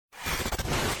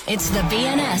It's the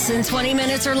BNS in 20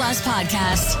 Minutes or Less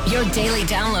podcast. Your daily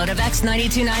download of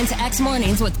X92.9's X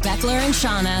Mornings with Beckler and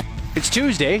Shauna. It's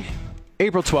Tuesday,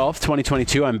 April 12th,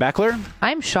 2022. I'm Beckler.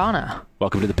 I'm Shauna.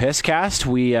 Welcome to the Pisscast.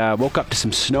 We woke up to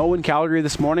some snow in Calgary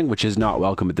this morning, which is not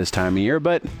welcome at this time of year,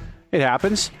 but it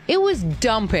happens. It was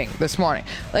dumping this morning.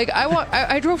 Like,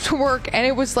 I drove to work, and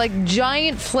it was like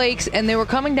giant flakes, and they were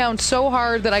coming down so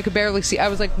hard that I could barely see. I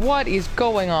was like, what is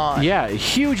going on? Yeah,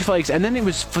 huge flakes. And then it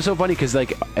was so funny because,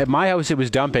 like, at my house, it was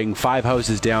dumping. 5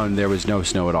 houses down, there was no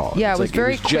snow at all. Yeah, it was like,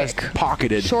 very quick. just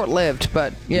pocketed. Short-lived,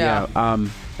 but yeah.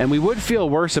 And we would feel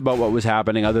worse about what was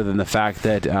happening other than the fact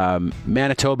that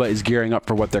Manitoba is gearing up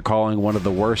for what they're calling one of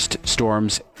the worst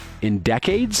storms in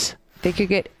decades. They could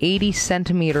get 80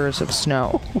 centimeters of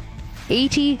snow.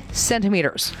 80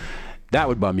 centimeters. That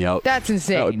would bum you out. That's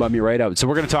insane. That would bum you right out. So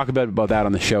we're going to talk about that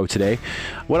on the show today.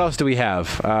 What else do we have?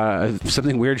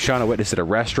 Something weird Shauna witnessed at a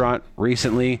restaurant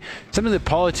recently. Something that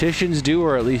politicians do,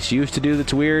 or at least used to do,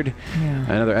 that's weird. Yeah.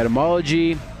 Another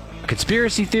etymology, a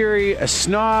conspiracy theory, a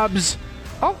snobs.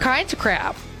 All kinds of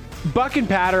crap. Buck and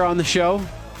Patter on the show.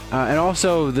 And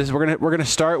also, we're gonna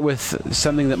start with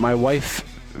something that my wife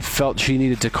felt she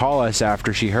needed to call us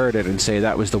after she heard it and say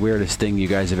that was the weirdest thing you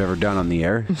guys have ever done on the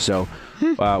air. So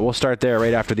we'll start there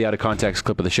right after the out of context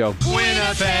clip of the show.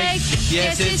 Winnipeg,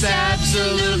 yes, it's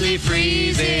absolutely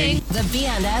freezing. The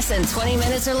BNS in 20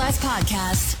 Minutes or Less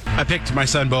podcast. I picked my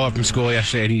son Bo up from school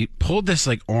yesterday, and he pulled this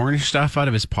like orange stuff out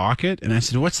of his pocket, and I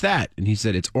said, "What's that?" And he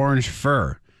said, "It's orange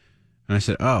fur." And I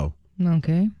said, "Oh."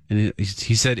 Okay. And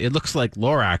he said, "It looks like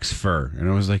Lorax fur." And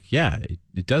I was like, "Yeah,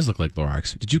 it does look like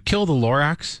Lorax. Did you kill the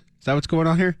Lorax? Is that what's going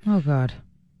on here?" Oh, God.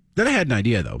 Then I had an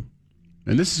idea, though.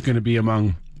 And this is going to be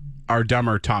among our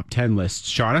dumber top 10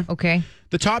 lists. Shauna? Okay.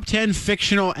 The top 10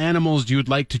 fictional animals you'd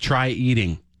like to try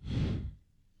eating.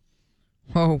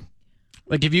 Oh.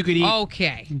 Like if you could eat...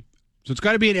 Okay. So it's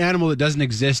got to be an animal that doesn't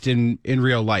exist in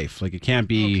real life. Like it can't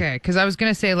be... Okay, because I was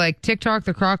going to say, like, TikTok,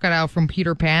 the crocodile from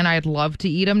Peter Pan, I'd love to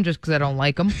eat him just because I don't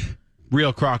like him.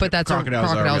 Real But that's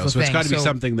crocodiles are real. So it's got to be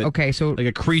something that... Okay, so... Like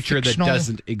a creature fictional... that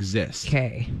doesn't exist.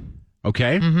 Okay.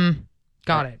 Okay? Mm-hmm.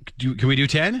 Got it. Can we do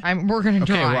 10? We're going to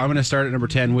try. Okay, well, I'm going to start at number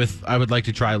 10 with I would like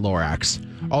to try Lorax.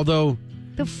 Although...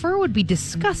 The fur would be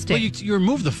disgusting. Well, you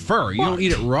remove the fur. You don't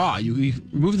eat it raw. You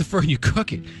remove the fur and you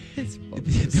cook it.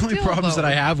 The only problems that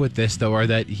I have with this, though, are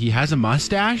that he has a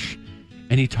mustache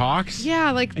and he talks.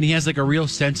 Yeah, like... And he has, like, a real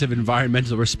sense of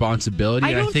environmental responsibility.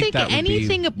 I don't think that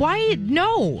anything... Why?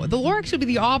 No. The Lorax would be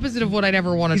the opposite of what I'd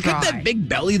ever want to try. He's got that big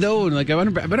belly, though, and, like, I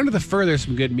bet under the fur there's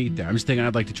some good meat there. I'm just thinking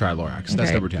I'd like to try Lorax. Okay.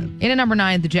 That's number 10. In at number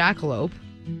 9, the jackalope.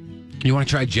 You want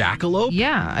to try jackalope?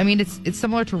 Yeah. I mean, it's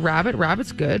similar to rabbit.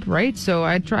 Rabbit's good, right? So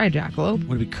I'd try a jackalope.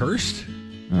 Would it be cursed?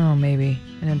 Oh, maybe.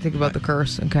 I didn't think about the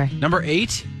curse. Okay. Number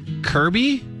 8,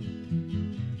 Kirby.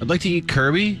 I'd like to eat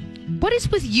Kirby. What is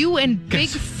with you and big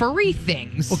furry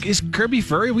things? Well, is Kirby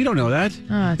furry? We don't know that.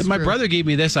 My brother gave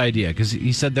me this idea because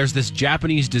he said there's this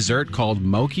Japanese dessert called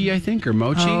mochi, I think, or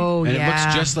mochi. Oh, and yeah. it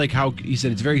looks just like how he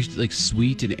said it's very like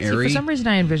sweet and airy. See, for some reason,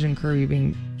 I envision Kirby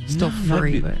being still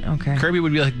furry, but okay. Kirby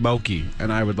would be like mochi,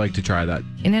 and I would like to try that.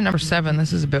 In at number 7,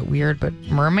 this is a bit weird, but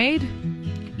mermaid.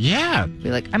 Yeah, Be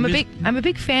like, I'm a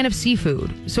big fan of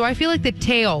seafood, so I feel like the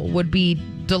tail would be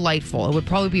delightful. It would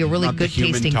probably be a really Not the good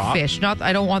human tasting top? fish.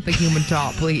 I don't want the human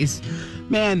top, please.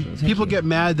 man, people get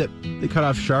mad that they cut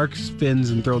off shark's fins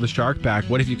and throw the shark back.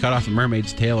 What if you cut off a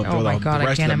mermaid's tail and Oh throw my the God, I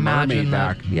rest can't of the mermaid imagine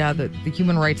back? that. Yeah, the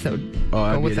human rights that would go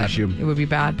that'd be with an that. issue. It would be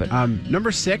bad, but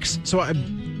Number 6. So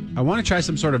I want to try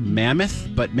some sort of mammoth,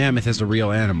 but mammoth is a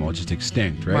real animal. It's just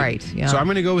extinct, right? Right, yeah. So I'm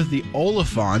going to go with the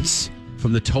Oliphants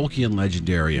from the Tolkien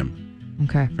Legendarium.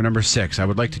 okay. For number 6, I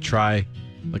would like to try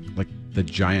like the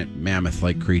giant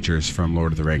mammoth-like creatures from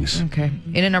Lord of the Rings. Okay.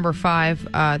 In at number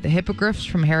 5, the hippogriffs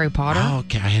from Harry Potter. Oh,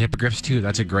 okay. I had hippogriffs too.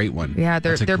 That's a great one. Yeah,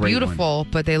 they're That's a great beautiful,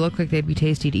 one. but they look like they'd be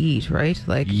tasty to eat, right?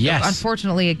 Like, Yes.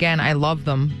 Unfortunately, again, I love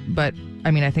them, but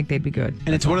I mean, I think they'd be good.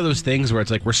 And it's one of those things where it's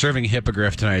like, we're serving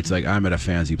hippogriff tonight. It's like, I'm at a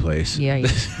fancy place. Yeah,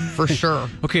 yes, for sure.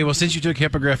 Okay, well, since you took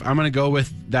hippogriff, I'm going to go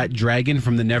with that dragon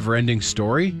from the Never-Ending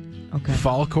Story. Okay.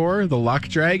 Falcor, the luck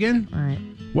dragon. All right.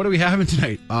 What are we having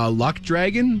tonight? Luck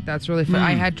dragon? That's really fun.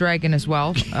 I had dragon as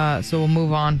well, so we'll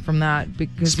move on from that.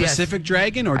 Because Specific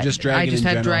dragon or just dragon I just in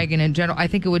had general? dragon in general. I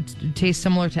think it would taste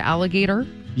similar to alligator.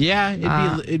 Yeah,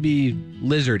 it'd be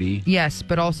lizardy. Yes,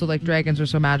 but also like dragons are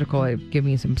so magical, they give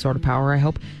me some sort of power, I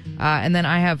hope. And then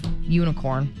I have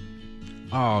unicorn.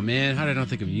 Oh, man, how did I not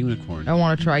think of unicorn? I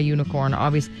want to try unicorn,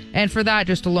 obviously. And for that,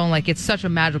 just alone, like, it's such a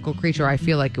magical creature, I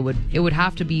feel like it would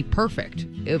have to be perfect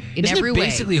in Isn't every it way.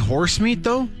 basically horse meat,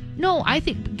 though? No, I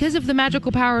think because of the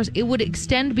magical powers, it would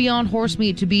extend beyond horse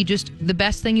meat to be just the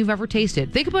best thing you've ever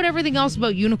tasted. Think about everything else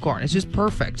about unicorn. It's just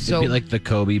perfect. So It'd be like the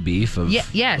Kobe beef of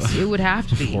yes, it would have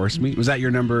to be. horse meat. Was that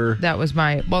your number? That was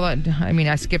my,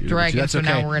 I skipped dragon, That's so okay.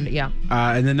 now we're in, yeah.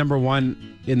 And then number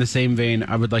one, in the same vein,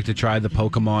 I would like to try the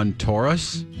Pokemon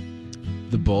Tauros,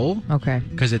 the bull. Okay.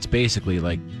 Because it's basically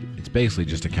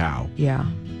just a cow. Yeah,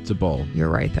 It's a bull. you're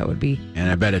right. That would be, And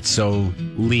I bet it's so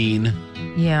lean,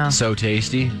 yeah. so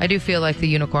tasty. I do feel like the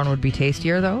unicorn would be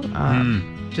tastier, though.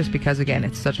 Just because, again,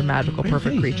 it's such a magical,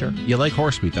 perfect creature. You like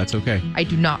horse meat, that's okay. I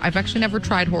do not. I've actually never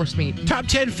tried horse meat. Top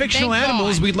 10 fictional Thank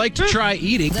animals God. we'd like to try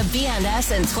eating. The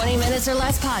BNS in 20 Minutes or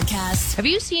Less podcast. Have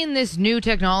you seen this new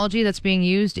technology that's being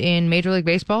used in Major League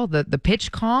Baseball, the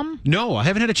PitchCom? No, I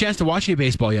haven't had a chance to watch any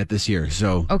baseball yet this year,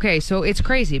 so... Okay, so it's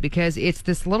crazy because it's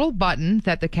this little button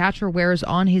that the catcher wears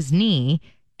on his knee,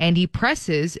 and he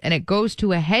presses, and it goes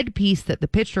to a headpiece that the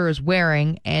pitcher is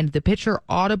wearing, and the pitcher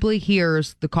audibly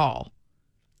hears the call.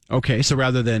 Okay, so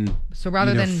rather than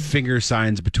finger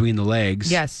signs between the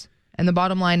legs. Yes. And the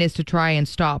bottom line is to try and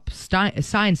stop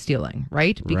sign stealing,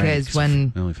 right? Because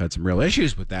right, we've had some real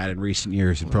issues with that in recent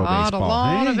years in pro baseball. A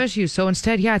lot of issues. So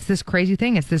instead, it's this crazy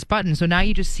thing. It's this button. So now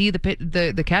you just see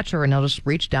the catcher, and he'll just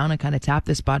reach down and kind of tap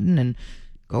this button and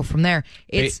go from there.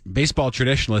 It's baseball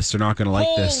traditionalists are not going to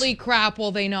like this. Holy crap,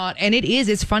 will they not? And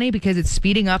it's funny because it's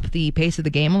speeding up the pace of the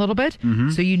game a little bit.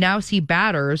 Mm-hmm. So you now see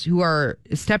batters who are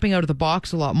stepping out of the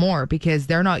box a lot more because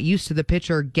they're not used to the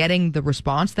pitcher getting the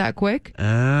response that quick.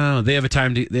 Oh, they have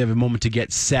a moment to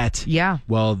get set. Yeah.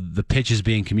 While the pitch is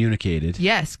being communicated.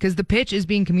 Yes, because the pitch is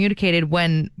being communicated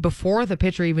before the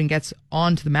pitcher even gets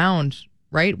onto the mound.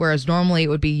 Right? Whereas normally it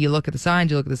would be you look at the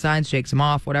signs, shakes them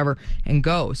off, whatever, and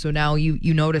go. So now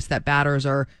you notice that batters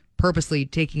are purposely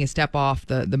taking a step off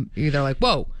the they're like,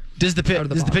 whoa. Does the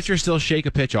pitcher still shake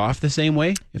a pitch off the same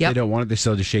way? If they don't want it, they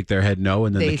still just shake their head no,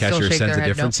 and then the catcher sends a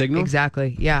different signal?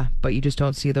 Exactly, yeah. But you just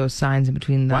don't see those signs in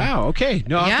between the... Wow, okay.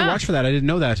 No, I'll have to watch for that. I didn't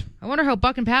know that. I wonder how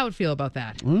Buck and Pat would feel about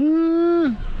that.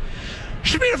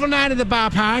 It's a beautiful night at the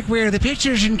ballpark where the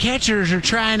pitchers and catchers are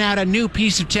trying out a new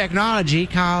piece of technology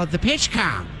called the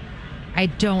PitchCom. I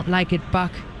don't like it,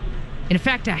 Buck. In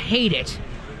fact, I hate it.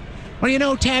 Well, you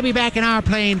know, Tabby, back in our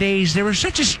playing days, there was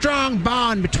such a strong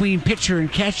bond between pitcher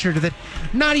and catcher that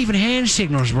not even hand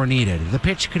signals were needed. The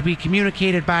pitch could be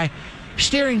communicated by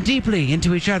staring deeply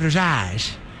into each other's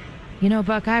eyes. You know,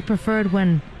 Buck, I preferred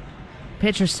when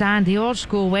pitchers signed the old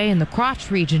school way in the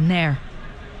crotch region there.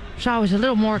 It's always a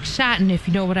little more exciting, if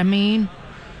you know what I mean.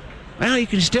 Well, you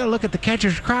can still look at the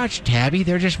catcher's crotch, Tabby.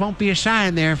 There just won't be a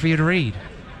sign there for you to read.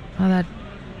 Well, that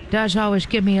does always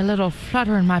give me a little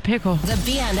flutter in my pickle. The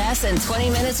BNS in 20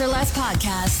 Minutes or Less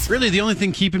podcast. Really, the only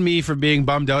thing keeping me from being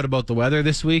bummed out about the weather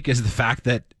this week is the fact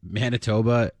that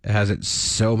Manitoba has it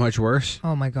so much worse.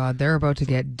 Oh, my God. They're about to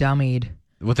get dummied.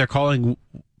 What they're calling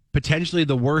potentially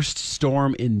the worst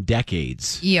storm in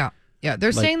decades. Yeah. Yeah,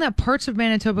 they're saying that parts of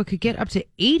Manitoba could get up to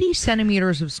 80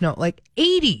 centimeters of snow. Like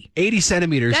 80. 80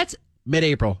 centimeters. That's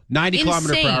mid-April. 90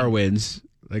 kilometer per hour winds.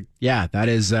 Like, yeah, that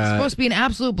is... it's supposed to be an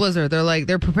absolute blizzard.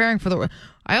 They're preparing for the...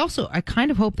 I kind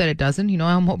of hope that it doesn't. You know,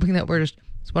 I'm hoping that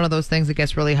it's one of those things that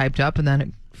gets really hyped up and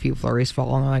then a few flurries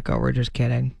fall and they're like, oh, we're just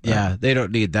kidding. But yeah, they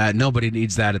don't need that. Nobody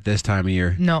needs that at this time of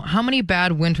year. no, how many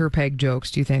bad winter peg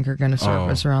jokes do you think are going to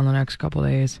surface around the next couple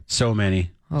days? So many.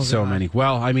 Oh, so God. many.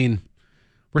 Well, I mean...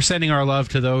 We're sending our love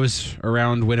to those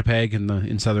around Winnipeg and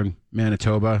in southern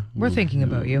Manitoba. We're thinking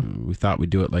about you. We thought we'd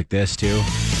do it like this, too.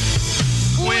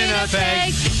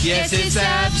 Winnipeg, yes, it's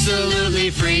absolutely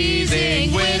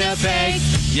freezing. Winnipeg,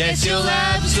 yes, you'll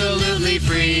absolutely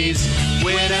freeze.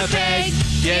 Winnipeg,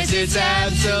 yes, it's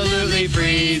absolutely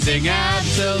freezing.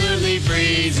 Absolutely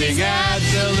freezing.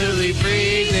 Absolutely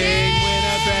freezing.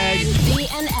 Winnipeg.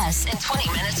 BNS in 20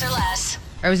 Minutes or Less.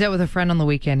 I was out with a friend on the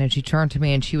weekend and she turned to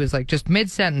me and she was like, just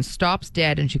mid-sentence, stops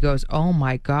dead, and she goes, oh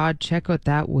my God, check out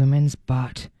that woman's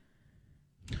butt.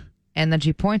 And then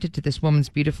she pointed to this woman's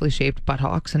beautifully shaped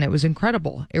buttocks, and it was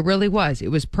incredible. It really was. It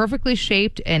was perfectly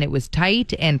shaped, and it was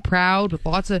tight and proud with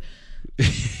lots of...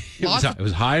 It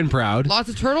was high and proud. Lots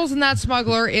of turtles in that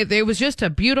smuggler. It was just a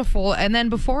beautiful... And then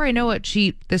before I know it,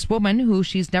 this woman who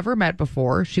she's never met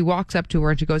before, she walks up to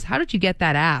her and she goes, how did you get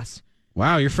that ass?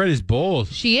 Wow, your friend is bold.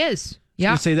 She is.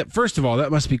 Yeah. I say that, first of all,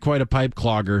 that must be quite a pipe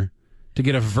clogger to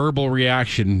get a verbal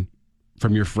reaction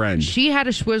from your friend. She had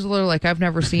a schwizzler like I've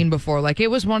never seen before. Like, it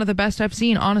was one of the best I've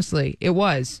seen, honestly. It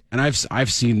was. And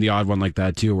I've seen the odd one like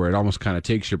that, too, where it almost kind of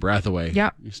takes your breath away. Yeah.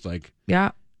 It's like,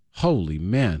 yeah. Holy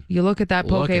man. You look at that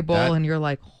poke Look at bowl that and you're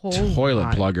like, oh toilet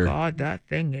my plugger. God, that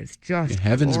thing is just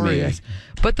Heavens glorious. me.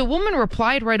 But the woman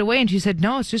replied right away and she said,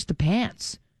 no, it's just the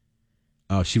pants.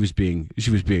 Oh, she was being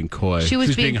coy. She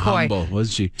was being coy. humble,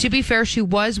 wasn't she? To be fair, she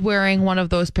was wearing one of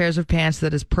those pairs of pants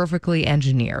that is perfectly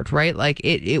engineered, right? Like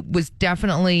it was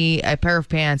definitely a pair of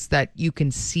pants that you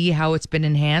can see how it's been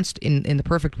enhanced in the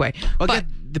perfect way. Well, but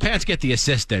the pants get the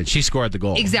assist then. She scored the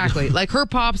goal. exactly. Like her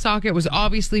pop socket was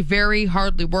obviously very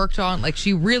hardly worked on. Like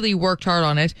she really worked hard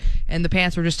on it. And the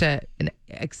pants were just an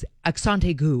accent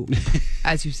aigu,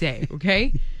 as you say,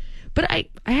 okay? But I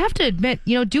have to admit,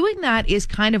 doing that is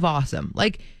kind of awesome.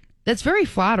 Like, that's very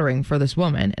flattering for this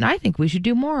woman, and I think we should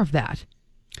do more of that.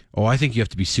 Oh, I think you have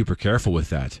to be super careful with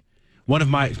that. One of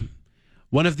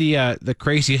the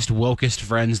craziest, wokest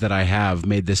friends that I have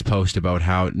made this post about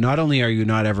how not only are you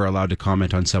not ever allowed to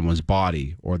comment on someone's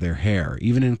body or their hair,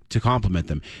 even to compliment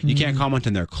them, you can't comment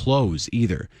on their clothes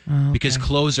either, because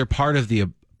clothes are part of the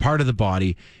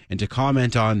body, and to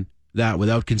comment on that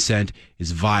without consent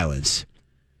is violence.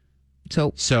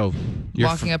 So you're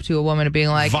walking up to a woman and being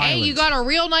like, violent. "Hey, you got a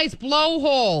real nice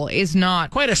blowhole," is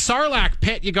not quite a sarlacc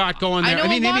pit you got going there. I know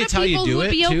mean, a lot maybe of it's how you people do who would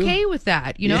it be too. okay with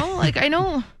that. Like I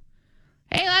know.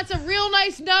 Hey, that's a real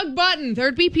nice snug button.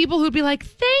 There'd be people who'd be like,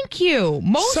 "Thank you."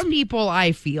 Most people,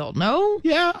 I feel, no.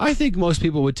 Yeah, I think most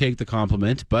people would take the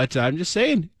compliment, but I'm just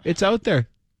saying it's out there.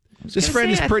 This friend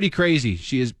is pretty crazy.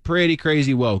 She is pretty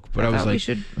crazy woke. But I was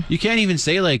like, you can't even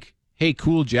say like, "Hey,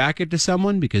 cool jacket" to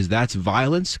someone because that's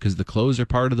violence because the clothes are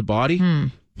part of the body.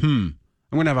 I'm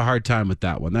going to have a hard time with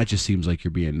that one. That just seems like you're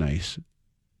being nice.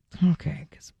 Okay,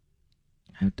 because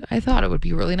I thought it would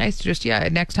be really nice to just,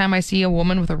 next time I see a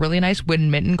woman with a really nice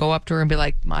wind mitten, go up to her and be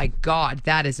like, "My God,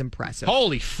 that is impressive."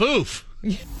 Holy foof.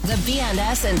 The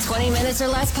BNS in 20 Minutes or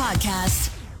Less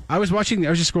podcast. I was just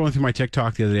scrolling through my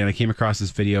TikTok the other day and I came across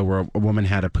this video where a woman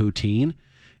had a poutine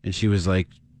and she was like,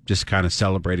 just kind of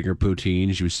celebrating her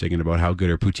poutine. She was singing about how good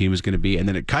her poutine was going to be. And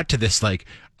then it cut to this like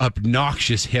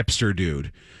obnoxious hipster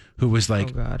dude who was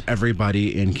like,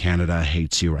 "Everybody in Canada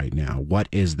hates you right now. What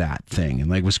is that thing?" And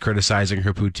like was criticizing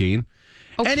her poutine.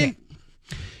 Okay. And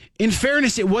in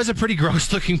fairness, it was a pretty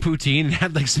gross looking poutine. It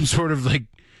had like some sort of like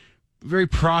very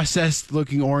processed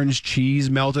looking orange cheese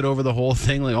melted over the whole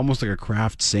thing, like almost like a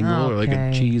Kraft single or like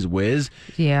a cheese whiz.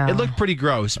 Yeah. It looked pretty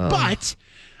gross. But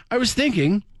I was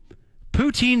thinking,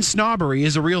 poutine snobbery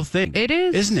is a real thing. It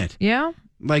is. Isn't it? Yeah.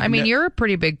 Like, I mean, you're a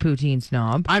pretty big poutine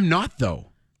snob. I'm not, though.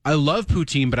 I love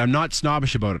poutine, but I'm not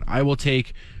snobbish about it. I will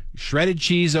take shredded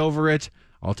cheese over it.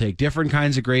 I'll take different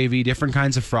kinds of gravy, different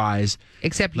kinds of fries.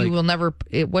 Except you will never.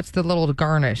 What's the little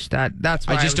garnish? That's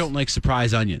why I just don't like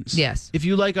surprise onions. Yes. If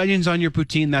you like onions on your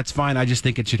poutine, that's fine. I just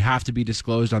think it should have to be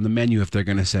disclosed on the menu if they're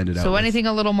going to send it out. So anything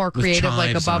a little more creative,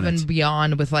 like above and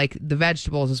beyond with like the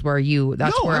vegetables, is where you.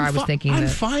 That's where I was thinking. I'm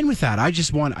fine with that. I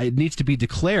just want it needs to be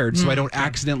declared so I don't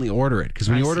accidentally order it. Because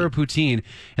when you order a poutine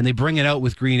and they bring it out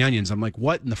with green onions, I'm like,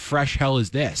 what in the fresh hell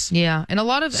is this? Yeah, and a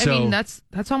lot of. I mean, that's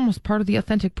almost part of the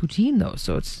authentic poutine, though.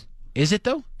 So it's. Is it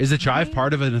though? Is the chive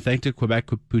part of an authentic Quebec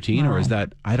poutine, or is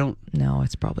that I don't? No,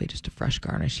 it's probably just a fresh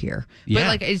garnish here. Yeah. But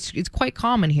like it's quite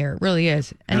common here. It really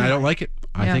is. And I don't like it.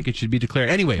 I think it should be declared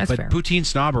anyway. That's but fair. poutine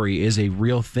snobbery is a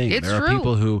real thing. It's there are true.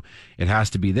 people who it has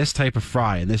to be this type of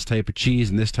fry and this type of cheese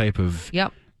and this type of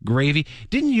gravy.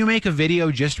 Didn't you make a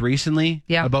video just recently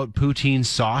about poutine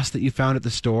sauce that you found at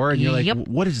the store? And you're like,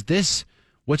 what is this?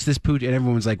 What's this poutine? And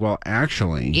everyone's like, well,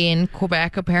 actually. In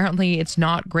Quebec, apparently it's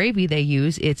not gravy they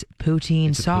use, it's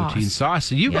poutine sauce. Poutine sauce.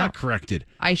 So you got corrected.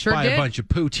 I sure by did. a bunch of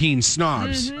poutine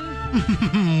snobs.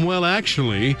 Well,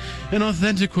 actually, an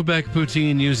authentic Quebec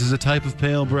poutine uses a type of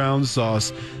pale brown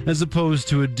sauce as opposed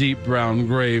to a deep brown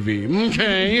gravy.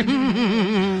 Okay.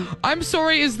 I'm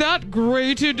sorry, is that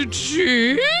grated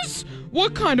cheese?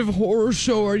 What kind of horror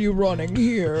show are you running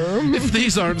here? If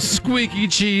these aren't squeaky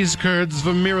cheese curds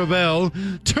from Mirabelle,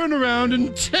 turn around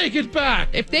and take it back.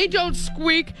 If they don't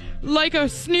squeak like a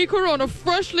sneaker on a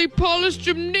freshly polished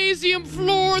gymnasium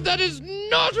floor, that is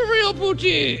not a real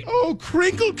poutine. Oh,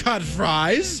 crinkle cut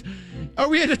fries? Are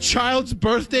we at a child's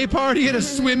birthday party at a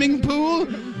swimming pool?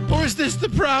 Or is this the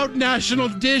proud national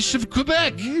dish of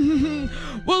Quebec?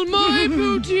 Well, my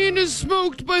poutine is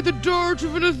smoked by the dart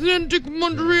of an authentic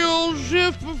Montreal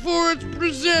chef before it's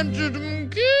presented,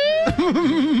 okay?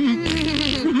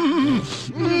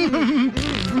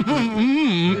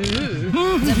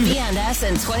 The BNS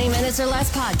in 20 Minutes or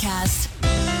Less podcast.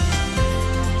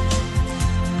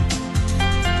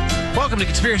 Welcome to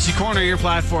Conspiracy Corner, your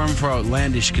platform for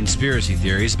outlandish conspiracy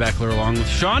theories. Beckler along with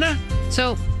Shauna.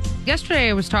 So, yesterday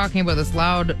I was talking about this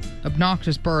loud,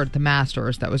 obnoxious bird, the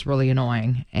masters, that was really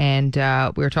annoying. And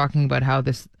we were talking about how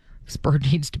this bird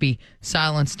needs to be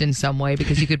silenced in some way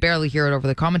because you could barely hear it over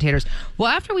the commentators. Well,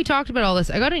 after we talked about all this,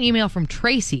 I got an email from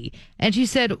Tracy, and she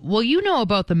said, well, you know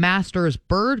about the masters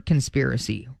bird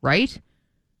conspiracy, right?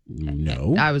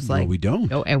 No. I was like, no, we don't.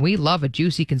 No, and we love a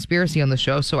juicy conspiracy on the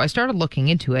show. So I started looking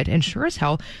into it, and sure as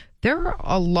hell, there are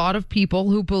a lot of people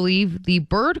who believe the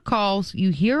bird calls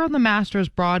you hear on the Masters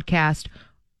broadcast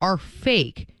are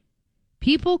fake.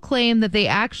 People claim that they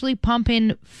actually pump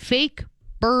in fake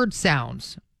bird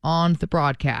sounds on the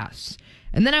broadcasts.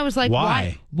 And then I was like,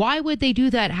 Why? Why would they do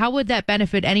that? How would that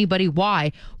benefit anybody?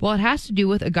 Why? Well, it has to do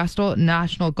with Augusta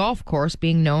National Golf Course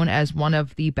being known as one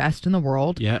of the best in the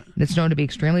world. Yeah. And it's known to be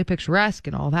extremely picturesque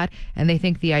and all that. And they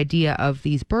think the idea of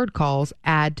these bird calls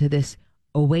add to this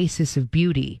oasis of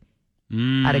beauty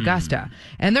at Augusta.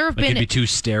 And there have Like been... it'd be too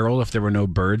sterile if there were no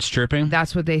birds chirping?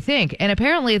 That's what they think. And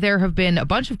apparently there have been a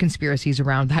bunch of conspiracies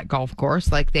around that golf course.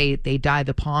 Like they dye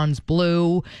the ponds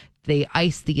blue, they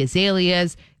ice the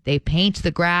azaleas, they paint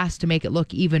the grass to make it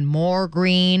look even more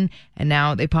green, and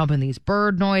now they pump in these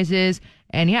bird noises.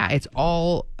 And yeah, it's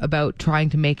all about trying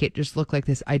to make it just look like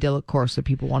this idyllic course that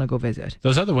people want to go visit.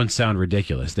 Those other ones sound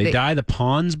ridiculous. They dye the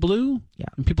ponds blue? Yeah.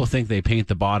 And people think they paint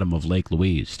the bottom of Lake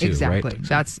Louise, too, Exactly.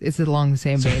 right? It's along the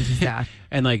same veins as that.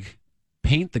 And, like,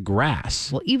 paint the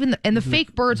grass. Well, even the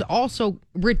fake birds also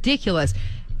ridiculous.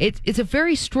 It's a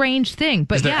very strange thing.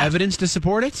 But Is there yeah. evidence to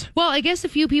support it? Well, I guess a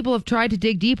few people have tried to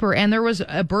dig deeper, and there was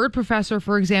a bird professor,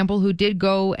 for example, who did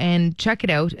go and check it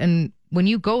out. And when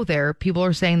you go there, people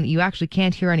are saying that you actually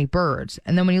can't hear any birds.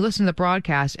 And then when you listen to the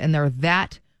broadcast and they're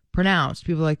that pronounced,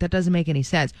 people are like, that doesn't make any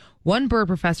sense. One bird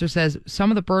professor says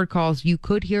some of the bird calls you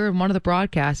could hear in one of the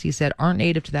broadcasts, he said, aren't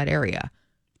native to that area.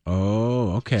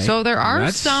 Oh, okay. So there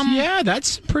are some... Yeah,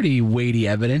 that's pretty weighty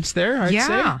evidence there, I'd say.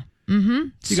 Yeah. Mm-hmm.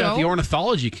 You got the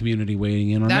ornithology community weighing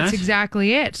in on that. That's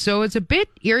exactly it. So it's a bit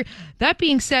eerie. That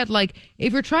being said, like,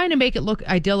 if you're trying to make it look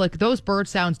idyllic, those bird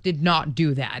sounds did not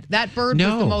do that. That bird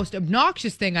was the most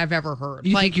obnoxious thing I've ever heard.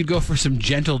 You think you'd go for some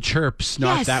gentle chirps,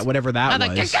 not Yes. that, whatever that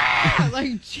Not was.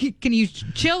 like, can you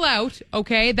chill out?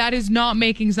 Okay, that is not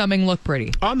making something look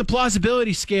pretty. On the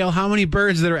plausibility scale, how many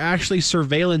birds that are actually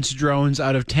surveillance drones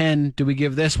out of 10 do we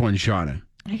give this one, Shauna?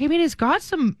 I mean, it's got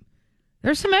some...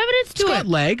 There's some evidence to It's it. got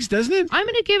legs, doesn't it? I'm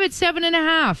going to give it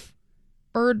 7.5.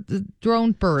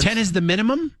 Drone birds. 10 is the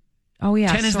minimum? Oh,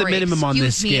 yeah. 10 is the minimum on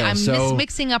this Excuse me, scale, I'm so-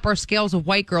 mixing up our scales of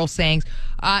white girl sayings.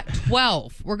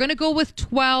 12. We're going to go with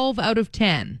 12 out of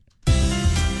 10.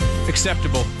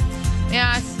 Acceptable.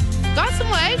 Yeah, it's got some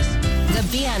legs. The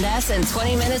BNS in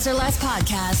 20 minutes or less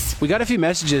podcast. We got a few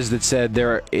messages that said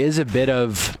there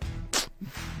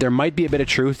might be a bit of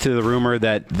truth to the rumor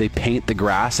that they paint the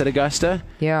grass at Augusta.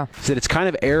 Yeah. Said it's kind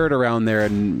of arid around there,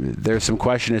 and there's some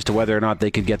question as to whether or not they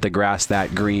could get the grass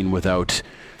that green without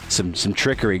some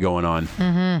trickery going on.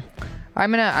 I'm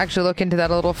going to actually look into that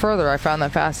a little further. I found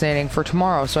that fascinating for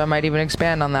tomorrow, so I might even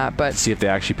expand on that. But See if they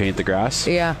actually paint the grass.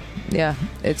 yeah.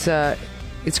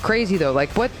 It's crazy, though. Like,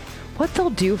 what they'll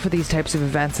do for these types of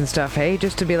events and stuff, hey?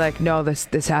 Just to be like, no, this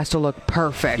has to look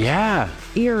perfect. Yeah.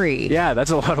 Eerie. Yeah,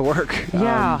 that's a lot of work.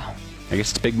 Yeah. I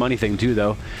guess it's a big money thing, too,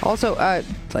 though. Also,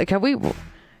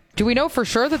 do we know for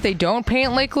sure that they don't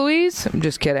paint Lake Louise? I'm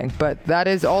just kidding. But that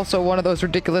is also one of those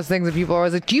ridiculous things that people are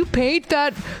always like, do you paint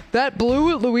that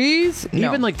blue at Louise? No.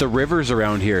 Even like the rivers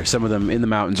around here, some of them in the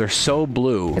mountains are so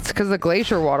blue. It's because of the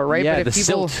glacier water, right? Yeah, but if the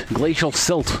people silt, glacial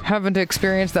silt. haven't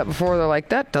experienced that before, they're like,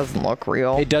 that doesn't look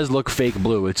real. It does look fake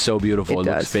blue. It's so beautiful. It looks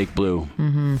does. fake blue.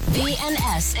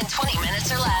 BNS in 20 minutes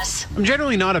or less. I'm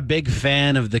generally not a big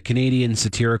fan of the Canadian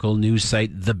satirical news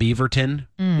site, The Beaverton.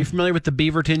 You familiar with The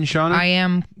Beaverton, Shauna? I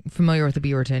am familiar with the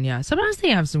Beaverton, yeah. Sometimes they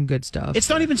have some good stuff. It's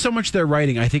not even so much their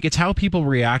writing. I think it's how people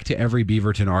react to every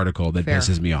Beaverton article that Fair.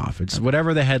 pisses me off. It's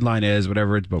whatever the headline is,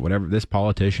 whatever this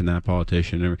politician, that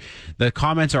politician. The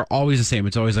comments are always the same.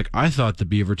 It's always like, I thought the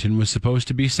Beaverton was supposed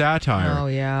to be satire. Oh,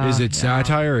 yeah. Is it Yeah.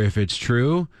 satire if it's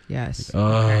true? Yes.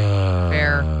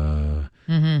 Fair.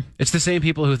 Mm-hmm. It's the same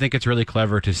people who think it's really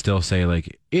clever to still say,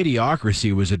 like,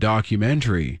 Idiocracy was a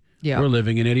documentary. Yeah. We're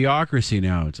living in idiocracy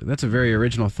now. That's a very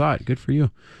original thought. Good for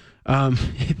you.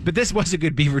 But this was a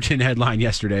good Beaverton headline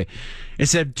yesterday. It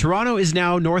said, Toronto is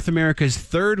now North America's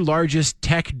third largest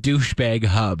tech douchebag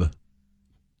hub.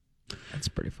 That's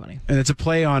pretty funny. And it's a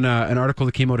play on an article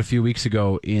that came out a few weeks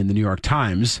ago in the New York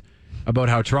Times about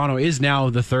how Toronto is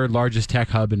now the third largest tech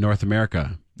hub in North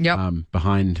America. Yep.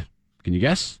 Behind, can you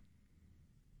guess?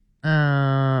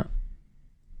 Well,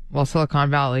 Silicon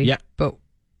Valley. Yeah. But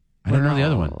I don't know the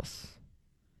other one. else?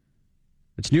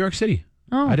 It's New York City.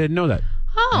 Oh. I didn't know that.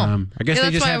 Oh. I guess Yeah, they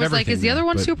that's just why have I was like, everything is the other there,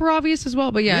 one but- super obvious as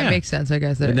well? But yeah, Yeah. it makes sense, I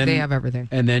guess, that And then- they have everything.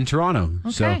 And then Toronto.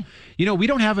 So, Okay. we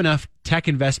don't have enough tech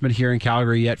investment here in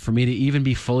Calgary yet for me to even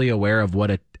be fully aware of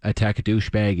what a tech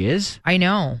douchebag is. I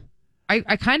know.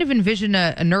 I kind of envision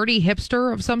a nerdy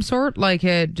hipster of some sort, like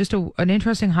an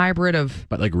interesting hybrid of,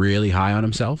 But like really high on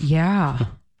himself. yeah.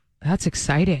 That's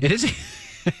exciting. It is.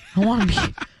 I want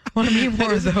to meet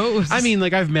more of those. I mean,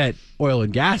 like, I've met oil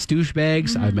and gas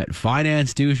douchebags. I've met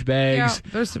finance douchebags. Yeah,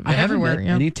 there's I haven't everywhere, met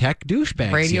yeah. any tech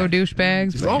douchebags. radio yet.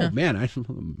 douchebags. Oh yeah. man,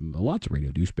 lots of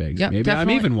radio douchebags. Yeah, Maybe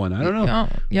definitely. I'm even one. I don't know.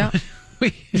 Oh, yeah.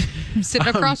 I'm sitting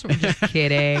across from just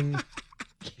kidding.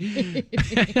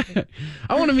 I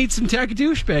want to meet some tech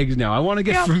douchebags now. I want to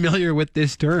get familiar with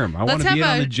this term. I want Let's to be in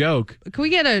have on a- the joke. Can we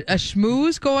get a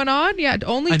schmooze going on? Yeah,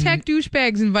 only tech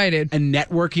douchebags invited. A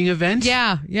networking event?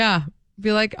 Yeah.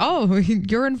 Be like, oh,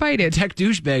 you're invited. Tech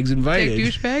douchebags Tech invited.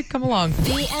 douchebag, come along.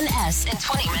 BNS in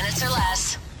 20 minutes or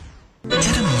less.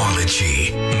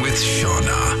 Etymology with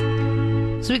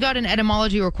Shauna. So we got an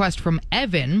etymology request from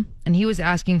Evan, and he was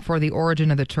asking for the origin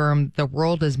of the term, the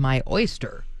world is my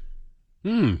oyster.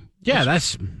 Yeah,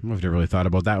 I've never really thought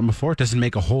about that one before. It doesn't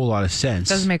make a whole lot of sense.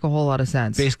 Doesn't make a whole lot of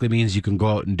sense. Basically means you can go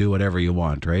out and do whatever you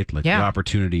want, right? Like the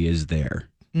opportunity is there.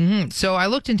 So I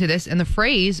looked into this, and the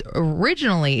phrase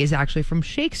originally is actually from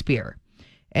Shakespeare.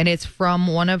 And it's from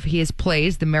one of his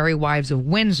plays, The Merry Wives of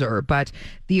Windsor. But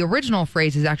the original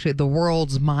phrase is actually the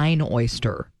world's mine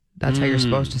oyster. That's how you're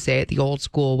supposed to say it, the old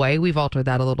school way. We've altered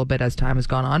that a little bit as time has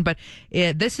gone on. But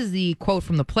this is the quote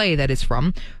from the play that it's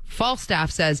from.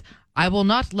 Falstaff says, I will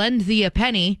not lend thee a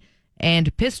penny.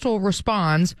 And Pistol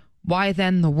responds, why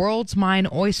then the world's mine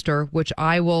oyster, which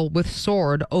I will with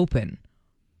sword open.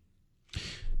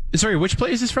 Sorry, which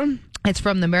play is this from? It's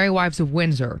from The Merry Wives of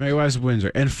Windsor. Merry Wives of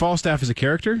Windsor. And Falstaff is a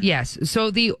character? Yes.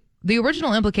 So the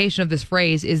original implication of this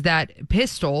phrase is that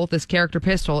Pistol, this character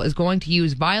Pistol, is going to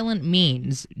use violent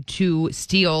means to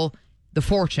steal the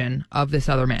fortune of this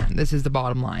other man. This is the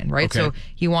bottom line, right? Okay. So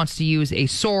he wants to use a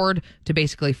sword to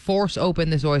basically force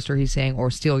open this oyster, he's saying,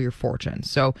 or steal your fortune.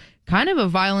 So kind of a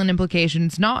violent implication.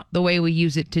 It's not the way we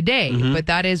use it today, but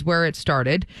that is where it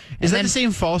started. Is that the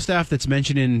same Falstaff that's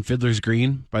mentioned in Fiddler's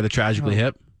Green by the Tragically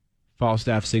Hip?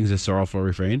 Falstaff sings a sorrowful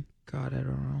refrain. God, I don't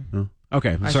know. No?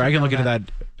 Okay, sorry, I should can look know into that.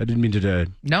 I didn't mean to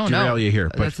derail you here,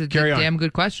 but That's a carry on. damn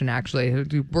good question,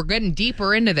 actually. We're getting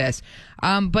deeper into this.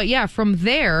 But yeah, from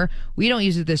there, we don't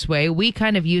use it this way. We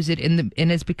kind of use it and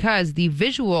it's because the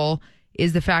visual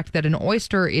is the fact that an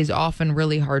oyster is often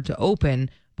really hard to open,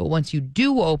 but once you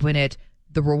do open it,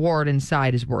 the reward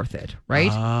inside is worth it,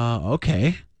 right?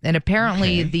 Okay. And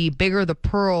apparently, the bigger the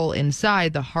pearl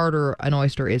inside, the harder an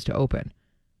oyster is to open.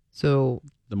 So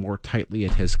The more tightly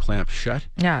it has clamped shut.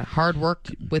 yeah, hard work.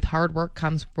 With hard work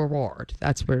comes reward.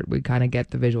 That's where we kind of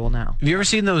get the visual now. Have you ever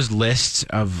seen those lists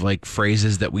of like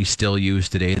phrases that we still use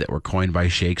today that were coined by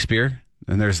Shakespeare?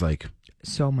 And there's like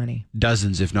So many.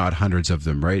 dozens, if not hundreds of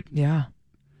them, right? Yeah.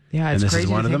 Yeah, And it's this is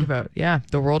crazy one to of think them? about. Yeah,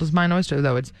 the world is mine oyster,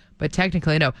 though. But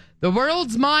technically, no. The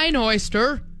world's mine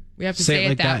oyster. We have to say, it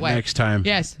like that way. next time.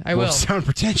 Yes, I Won't will. sound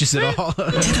pretentious at all.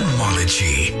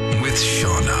 Etymology with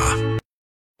Shauna.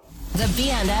 The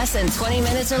BNS in 20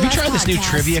 minutes or Have you less tried this new podcast.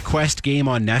 Trivia Quest game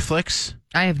on Netflix?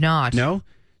 I have not. No?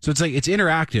 So it's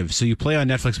interactive. So you play on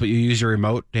Netflix, but you use your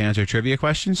remote to answer trivia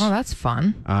questions. Oh, that's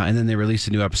fun. And then they release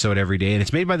a new episode every day. And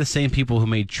it's made by the same people who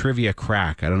made Trivia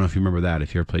Crack. I don't know if you remember that,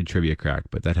 if you ever played Trivia Crack,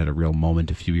 but that had a real moment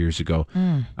a few years ago.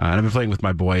 And I've been playing with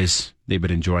my boys. They've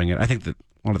been enjoying it. I think that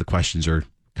one of the questions are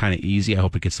kind of easy. I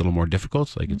hope it gets a little more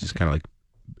difficult. Like it's just kind of like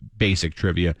basic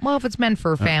trivia. Well, if it's meant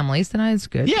for families, then it's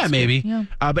good. Yeah, It's maybe. good.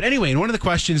 Yeah. But anyway, in one of the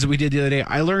questions that we did the other day,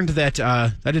 I learned that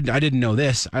I didn't know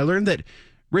this. I learned that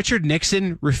Richard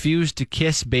Nixon refused to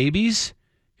kiss babies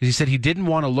because he said he didn't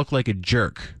want to look like a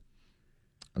jerk.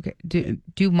 Okay.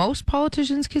 Do most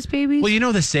politicians kiss babies? Well, you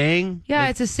know the saying? yeah,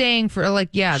 Like, it's a saying for the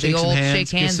shake some old hands, shake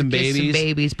hands, kiss some kiss some babies.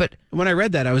 babies. But when I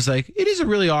read that, I was like, it is a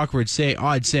really odd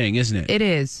saying, isn't it? it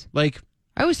is. Like,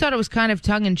 I always thought it was kind of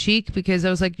tongue in cheek because I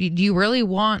was like, do you really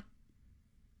want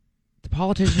the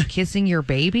politician kissing your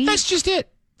baby? that's just it.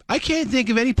 I can't think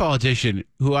of any politician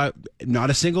not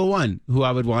a single one, who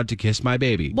I would want to kiss my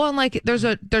baby. Well, and like there's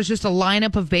just a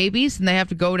lineup of babies and they have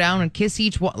to go down and kiss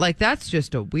each one. Like that's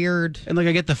just a weird. And like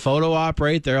I get the photo op,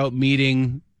 right? They're out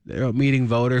meeting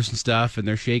voters and stuff, and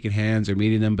they're shaking hands or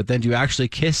meeting them. But then do you actually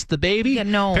kiss the baby? Yeah,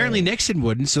 no. Apparently Nixon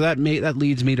wouldn't. So that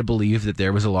leads me to believe that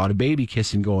there was a lot of baby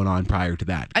kissing going on prior to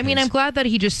that. I mean, I'm glad that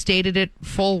he just stated it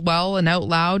full well and out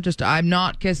loud. Just I'm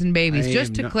not kissing babies. I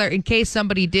Just am to not- clear, in case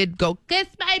somebody did go kiss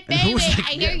my And who baby. was like,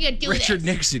 I hear you do Richard this.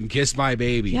 Nixon kissed my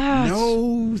baby. Yeah,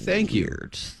 No, thank you.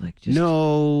 Weird. Like just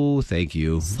No, thank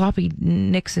you. sloppy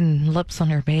Nixon lips on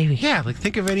your baby. Yeah, like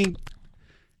think of any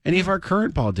of our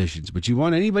current politicians. Would you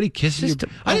want anybody kissing Just-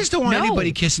 your... I just don't want no.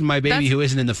 anybody kissing my baby That's- who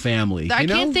isn't in the family. I you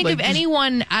know? can't think Like, of just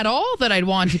anyone at all that I'd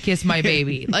want to kiss my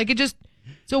baby. Like it's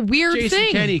a weird Jason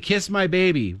thing. Kenney, kiss my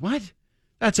baby. What?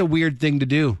 That's a weird thing to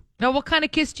do. Now, what kind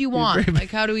of kiss do you want? Like,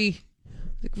 how do we?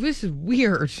 Like, this is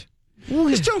weird.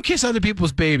 Just don't kiss other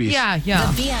people's babies. Yeah.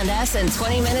 The BNS in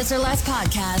 20 Minutes or Less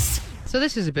podcast. So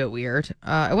this is a bit weird.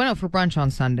 I went out for brunch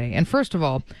on Sunday, and first of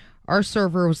all, our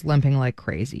server was limping like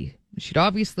crazy. She'd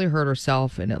obviously hurt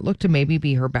herself, and it looked to maybe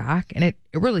be her back, and it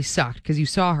really sucked because you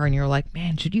saw her and you're like,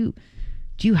 man, do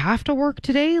you have to work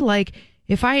today? Like,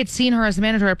 if I had seen her as a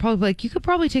manager, I'd probably be like, you could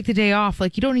probably take the day off.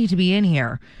 Like, you don't need to be in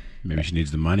here. Maybe she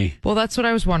needs the money. Well, that's what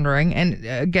I was wondering. And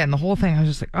again, the whole thing, I was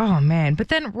just like, oh, man. But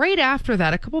then right after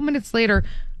that, a couple minutes later,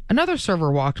 another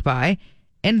server walked by,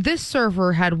 and this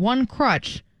server had one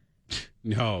crutch.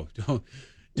 No,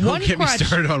 don't get me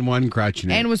started on one crutch.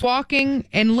 And was walking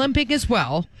and limping as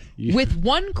well with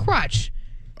one crutch.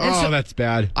 And so that's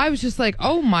bad. I was just like,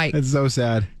 oh, my. That's so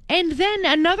sad. And then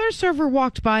another server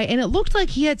walked by, and it looked like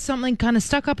he had something kind of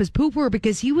stuck up his pooper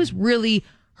because he was really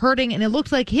hurting, and it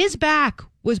looked like his back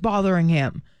was bothering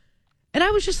him. And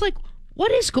I was just like,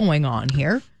 what is going on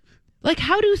here? Like,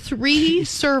 how do three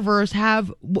servers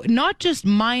have not just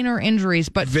minor injuries,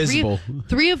 but visible?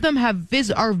 Three of them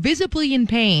are visibly in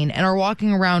pain and are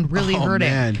walking around really hurting.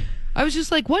 Man. I was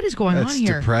just like, what is going on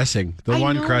here? That's depressing. The I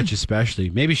one know. crutch especially.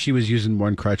 Maybe she was using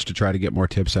one crutch to try to get more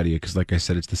tips out of you because, like I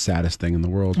said, it's the saddest thing in the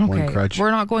world. Okay, one crutch.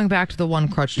 we're not going back to the one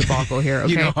crutch debacle here,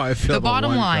 okay? You know how I feel the about bottom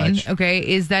one line, crutch. okay,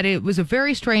 is that it was a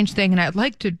very strange thing, and I'd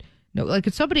like to know, like,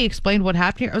 could somebody explain what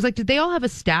happened here? I was like, did they all have a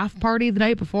staff party the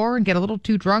night before and get a little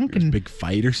too drunk? And Big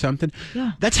fight or something.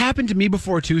 Yeah. That's happened to me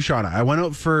before too, Shauna. I went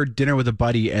out for dinner with a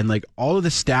buddy, and like all of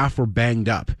the staff were banged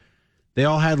up. They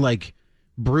all had like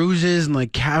bruises and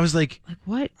like I was like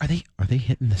what? Are they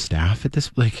hitting the staff at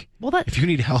this? Like, Well, that if you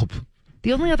need help,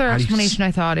 the only other How do you explanation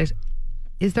I thought is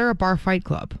there a bar fight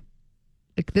club?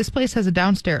 Like, this place has a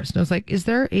downstairs, and I was like, is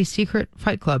there a secret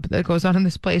fight club that goes on in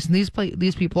this place? And these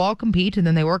people all compete, and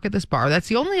then they work at this bar. That's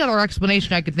the only other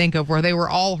explanation I could think of where they were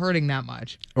all hurting that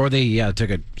much. or they took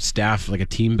a staff like a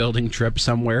team building trip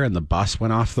somewhere, and the bus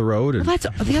went off the road. And Well,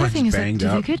 that's the other thing is, like,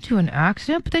 did you get to an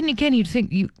accident? But then again, you'd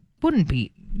think you wouldn't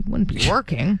be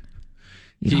working.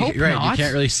 You'd hope right? not. You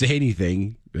can't really say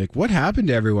anything. Like, what happened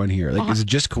to everyone here? Like, is it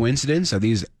just coincidence? Are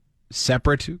these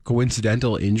separate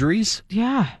coincidental injuries?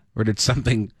 Yeah. Or did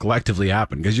something collectively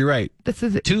happen? Because you're right. This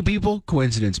is Two people,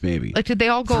 coincidence maybe. like, did they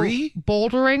all go Three?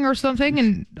 bouldering or something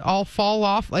and all fall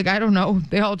off? Like, I don't know.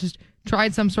 They all just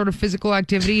tried some sort of physical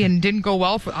activity and didn't go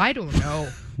well for. I don't know.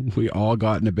 We all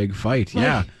got in a big fight.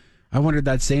 Yeah. I wondered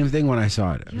that same thing when I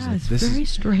saw it. I was Yeah, like, it's this very is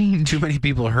strange. too many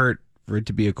people hurt for it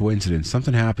to be a coincidence.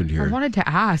 Something happened I here. wanted to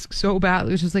ask so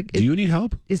badly. It was just like, Do you need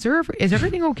help? is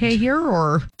everything okay here?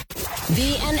 Or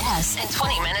BNS in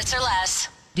 20 Minutes or Less.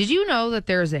 did you know that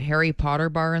there's a Harry Potter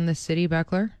bar in this city,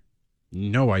 Beckler?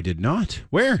 No, I did not.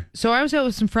 Where? So I was out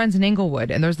with some friends in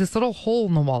Inglewood, and there's this little hole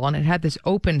in the wall, and it had this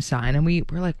open sign, and we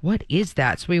were like, what is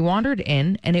that? So we wandered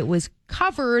in, and it was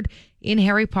covered in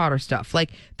Harry Potter stuff.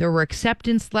 Like, there were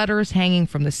acceptance letters hanging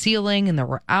from the ceiling, and there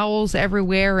were owls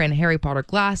everywhere, and Harry Potter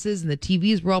glasses, and the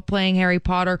TVs were all playing Harry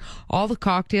Potter. All the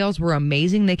cocktails were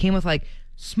amazing. They came with, like,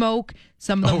 smoke.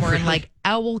 Some of them were in, like,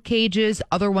 owl cages.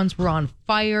 Other ones were on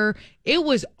fire. It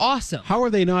was awesome. How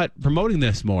are they not promoting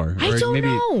this more? I Or don't maybe,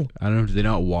 know. I don't know. Do they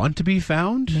not want to be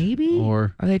found? Maybe?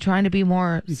 Or Are they trying to be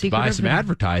more secretive? buy some and-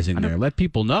 advertising there. Let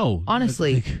people know.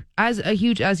 Honestly, as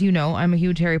you know, I'm a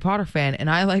huge Harry Potter fan, and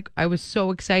I was so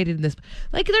excited in this.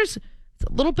 Like, there's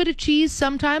a little bit of cheese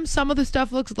sometimes. Some of the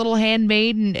stuff looks a little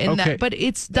handmade, and Okay. that, but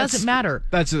it doesn't matter.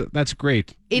 That's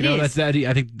great. It is. I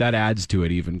think that adds to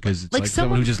it even because it's Like like someone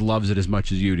who someone- just loves it as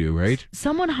much as you do, right?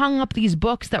 Someone hung up these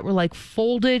books that were like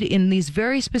folded in these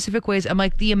very specific ways. I'm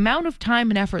like, the amount of time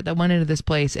and effort that went into this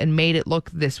place and made it look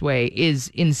this way is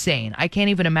insane. I can't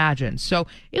even imagine. So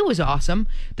it was awesome.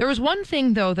 There was one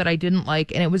thing though that I didn't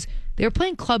like, and it was they were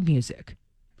playing club music.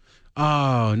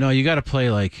 Oh no, you got to play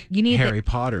like You need Harry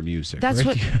Potter music. That's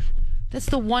right? what. That's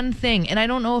the one thing, and I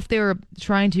don't know if they were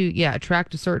trying to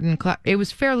attract a certain. It was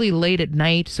fairly late at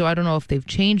night, so I don't know if they've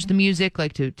changed the music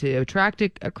like to attract a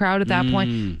crowd at that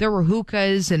point. There were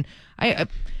hookahs, and I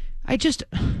just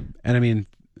And I mean,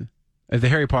 the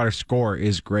Harry Potter score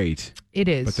is great, it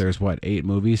is. but there's 8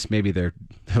 movies. Maybe they're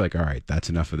like, all right, that's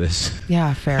enough of this.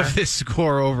 Yeah, fair. Of this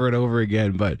score over and over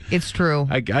again. But It's true.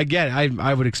 I get it.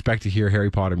 I would expect to hear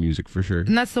Harry Potter music for sure.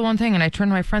 And that's the one thing. And I turned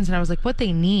to my friends and I was like, what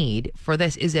they need for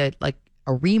this is a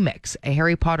remix, a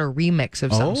Harry Potter remix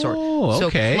of some sort. Oh,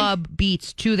 okay. So club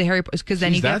beats to the Harry Potter, because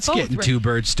then you get That's both. getting right? 2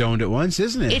 birds stoned at once,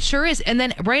 isn't it? It sure is. And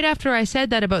then right after I said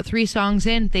that, about 3 songs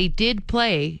in, they did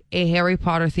play a Harry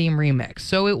Potter theme remix.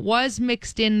 So it was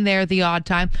mixed in there the odd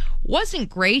time. Wasn't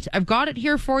great. I've got it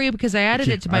here for you because I added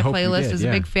it to my I hope you playlist did, as a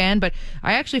yeah. big fan, but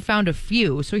I actually found a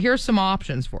few. So here's some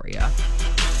options for you.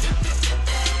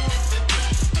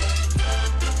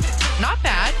 Not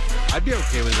bad. I'd be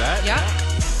okay with that. Yeah.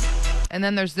 And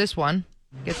then there's this one.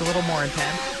 Gets a little more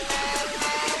intense.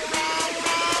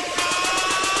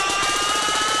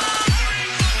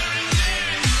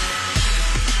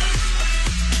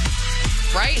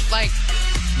 Right? Like,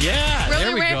 Yeah, really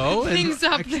there we go. ramping things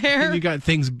up there. And you got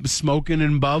things smoking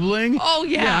and bubbling. Oh,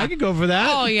 yeah. Yeah, I could go for that.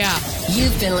 Oh, yeah.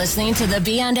 You've been listening to the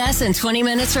B&S in 20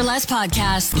 Minutes or Less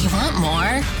podcast. You want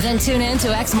more? Then tune in to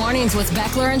X Mornings with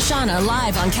Beckler and Shauna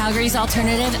live on Calgary's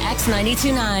alternative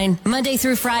X92.9. Monday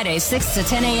through Friday, 6 to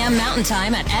 10 a.m. Mountain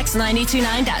Time at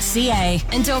x929.ca.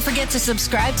 And don't forget to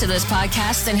subscribe to this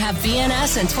podcast and have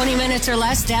B&S in 20 Minutes or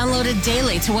Less downloaded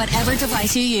daily to whatever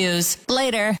device you use.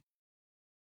 Later.